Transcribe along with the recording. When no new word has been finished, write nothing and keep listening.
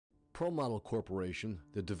ProModel Corporation,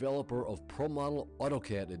 the developer of ProModel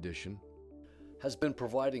AutoCAD Edition, has been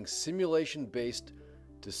providing simulation-based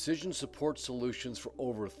decision support solutions for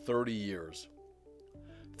over 30 years.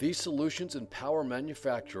 These solutions empower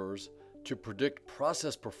manufacturers to predict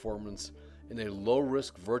process performance in a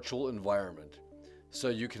low-risk virtual environment, so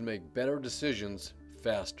you can make better decisions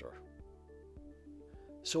faster.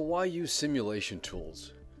 So why use simulation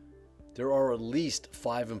tools? There are at least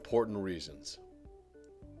 5 important reasons.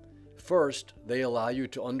 First, they allow you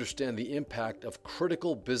to understand the impact of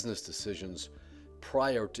critical business decisions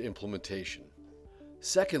prior to implementation.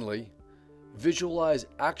 Secondly, visualize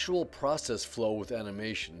actual process flow with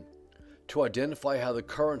animation to identify how the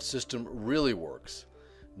current system really works,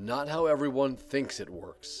 not how everyone thinks it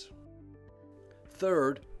works.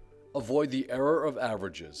 Third, avoid the error of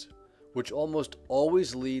averages, which almost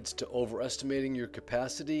always leads to overestimating your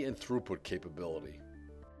capacity and throughput capability.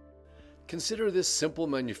 Consider this simple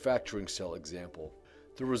manufacturing cell example.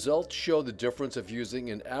 The results show the difference of using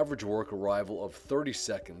an average work arrival of 30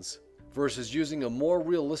 seconds versus using a more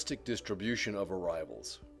realistic distribution of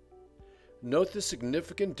arrivals. Note the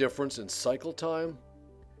significant difference in cycle time,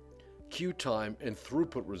 queue time, and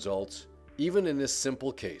throughput results, even in this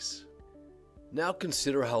simple case. Now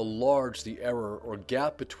consider how large the error or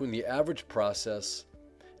gap between the average process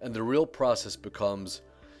and the real process becomes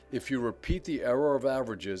if you repeat the error of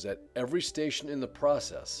averages at every station in the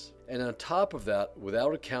process, and on top of that,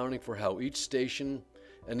 without accounting for how each station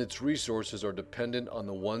and its resources are dependent on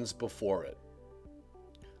the ones before it.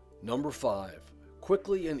 Number 5.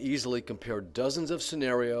 Quickly and easily compare dozens of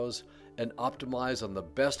scenarios and optimize on the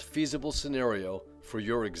best feasible scenario for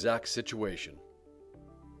your exact situation.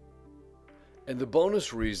 And the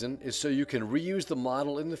bonus reason is so you can reuse the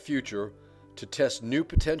model in the future to test new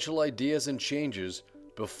potential ideas and changes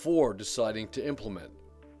before deciding to implement.